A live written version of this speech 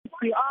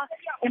we are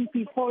in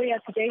Pretoria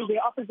today. The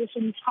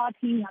opposition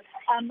parties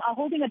are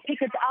holding a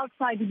picket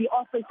outside the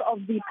office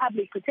of the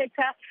Public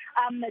Protector.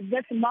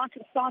 This march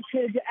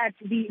started at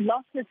the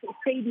Loftus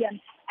Stadium,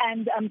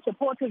 and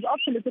supporters of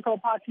political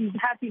parties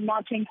have been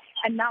marching,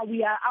 and now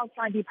we are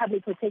outside the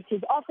Public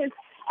Protector's office.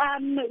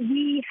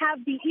 We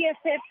have the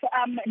EFF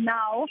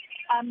now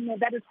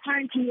that is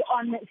currently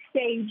on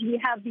stage. We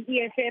have the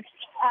EFF,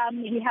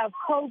 we have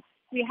COPE,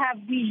 we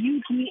have the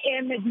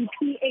UDM, the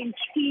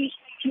PHP,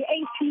 the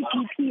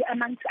ACPP,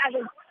 amongst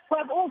others, who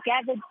have all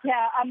gathered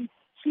here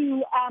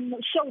to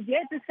show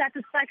their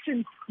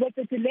dissatisfaction with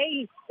the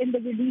delay in the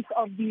release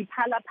of the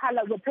Phala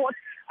Phala report.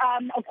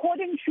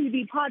 According to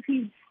the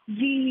parties,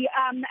 the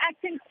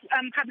acting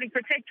Public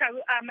Protector,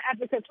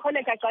 Advocate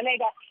Kholeka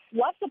Gcaleka,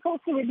 was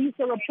supposed to release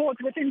a report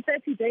within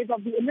 30 days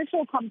of the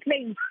initial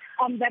complaint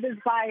that is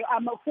by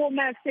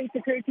former State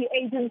Security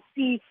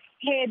Agency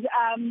head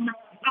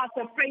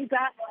Arthur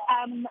Fraser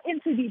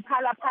into the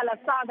Phala Phala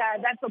saga.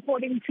 That's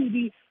according to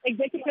the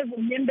Executive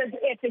Members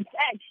Ethics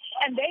Act.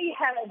 And they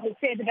have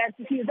said that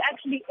he is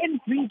actually in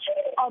breach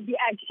of the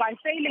act by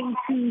failing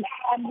to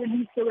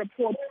release the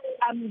report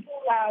to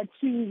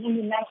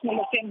the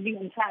National Assembly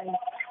in time.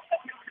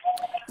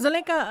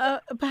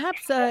 Zoleka,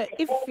 perhaps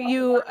if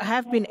you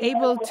have been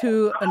able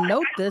to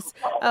note this,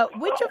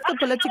 which of the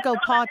political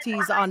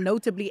parties are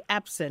notably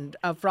absent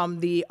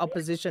from the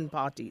opposition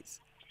parties?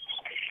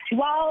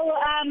 Well,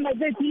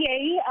 the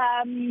DA,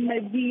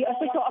 the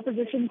official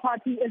opposition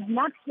party, is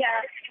not here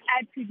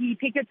at the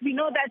picket. We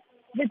know that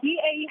the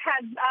DA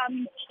has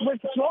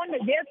withdrawn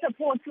their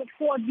support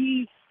for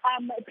the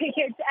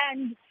picket,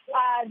 and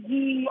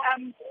the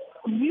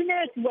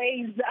numerous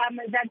ways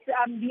that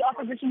the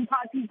opposition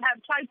parties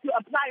have tried to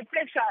apply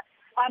pressure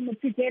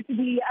to get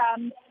the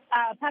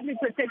Public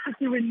Protector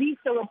to release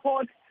the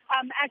report.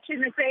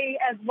 Action SA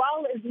as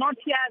well is not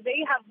here.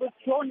 They have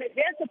withdrawn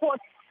their support.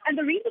 And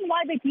the reason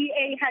why the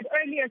DA had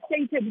earlier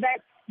stated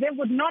that they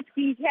would not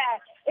be here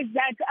is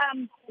that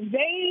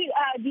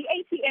the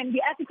ATM,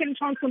 the African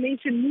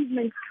Transformation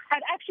Movement,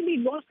 had actually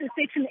launched a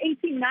Section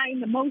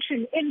 89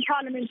 motion in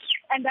Parliament,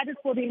 and that is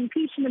for the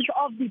impeachment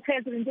of the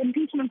president,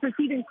 impeachment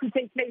proceedings to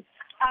take place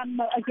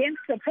against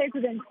the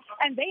president.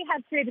 And they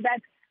have said that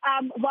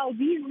while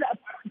these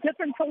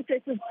different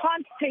processes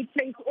can't take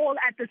place all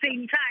at the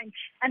same time,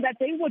 and that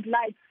they would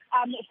like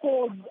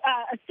for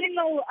a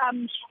single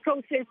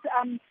process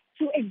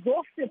to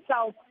exhaust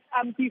itself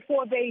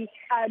before they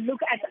look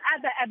at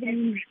other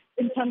avenues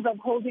in terms of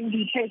holding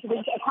the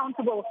president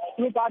accountable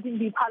regarding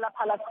the Phala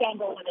Phala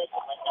scandal.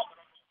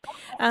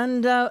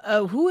 And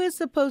who is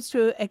supposed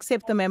to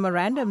accept the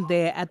memorandum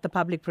there at the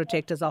Public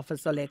Protector's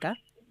office, Zoleka?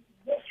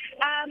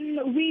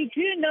 We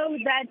do know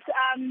that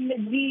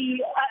the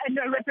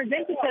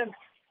representative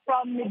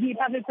from the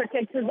Public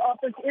Protector's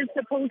office is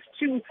supposed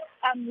to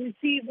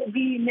receive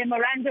the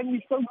memorandum.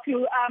 We spoke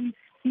to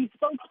the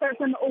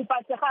spokesperson, Opa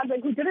Sekgalo,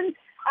 who didn't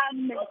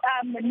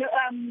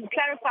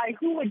clarify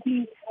who would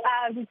be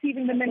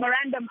receiving the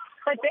memorandum.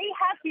 But they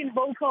have been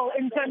vocal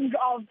in terms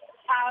of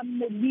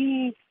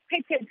the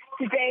picket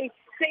today,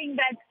 saying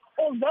that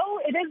although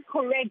it is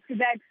correct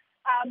that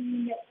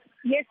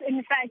yes,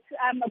 in fact,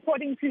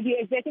 according to the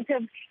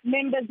Executive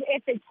Members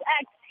Ethics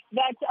Act,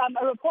 that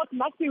a report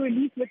must be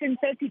released within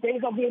 30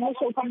 days of the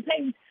initial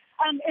complaint.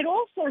 It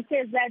also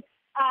says that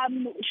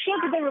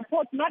should the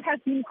report not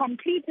have been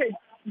completed,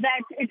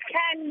 that it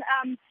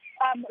can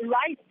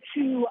write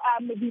to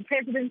the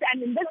president.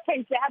 And in this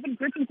case, they haven't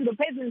written to the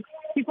president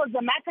because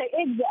the matter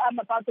is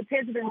about the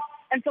president.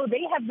 And so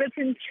they have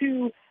written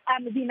to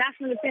the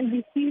National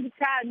Assembly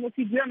Speaker,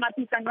 Nosiviwe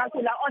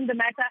Mapisa-Nqakula, on the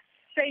matter,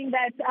 saying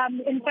that,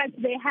 in fact,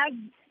 they have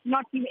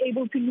not been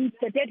able to meet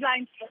the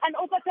deadline. And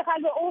Opa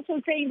Sekgalo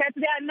also saying that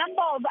there are a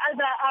number of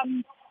other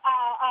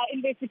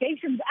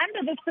investigations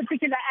under this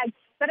particular act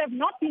that have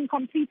not been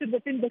completed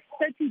within the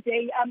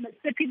 30-day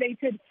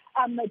stipulated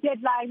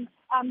deadline.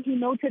 He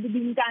noted the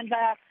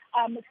Nkandla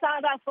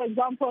saga, for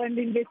example, and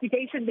the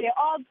investigation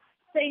thereof,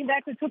 saying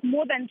that it took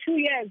more than 2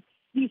 years.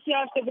 The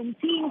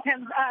CR-17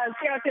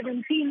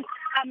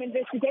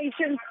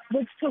 investigation,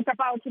 which took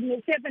about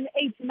 7-8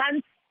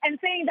 months, and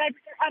saying that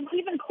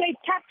even state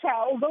capture,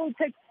 although it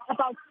took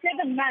about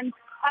 7 months,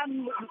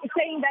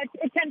 saying that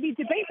it can be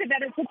debated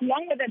that it took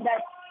longer than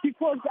that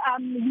because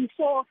we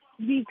saw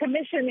the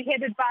commission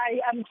headed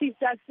by Chief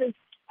Justice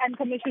and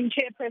Commission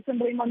Chairperson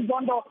Raymond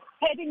Zondo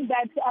heading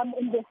that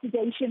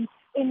investigation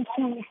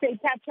into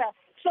state capture.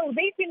 So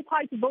they've been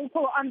quite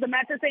vocal on the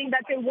matter, saying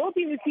that they will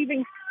be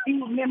receiving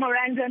the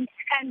memorandum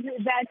and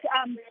that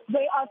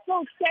they are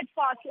so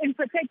steadfast in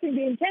protecting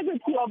the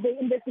integrity of the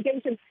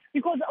investigation,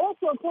 because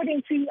also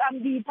according to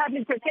the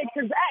Public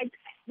Protectors Act,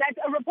 that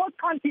a report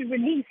can't be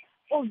released,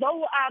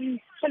 although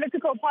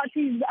political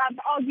parties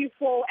argue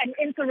for an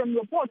interim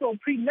report or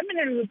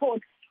preliminary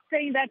report,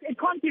 saying that it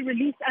can't be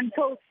released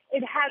until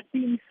it has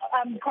been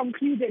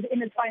concluded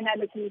in its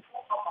finality.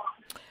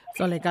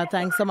 Zoleka,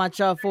 thanks so much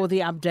for the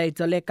update.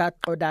 Zoleka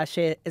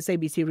Kodashe,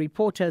 SABC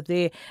reporter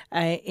there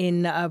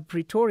in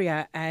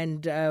Pretoria,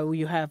 and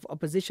you have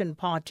opposition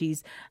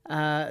parties,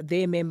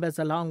 their members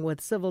along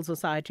with civil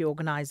society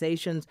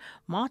organizations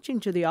marching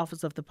to the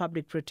Office of the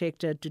Public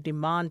Protector to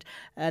demand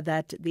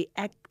that the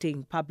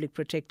acting Public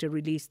Protector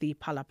release the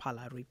Phala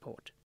Phala report.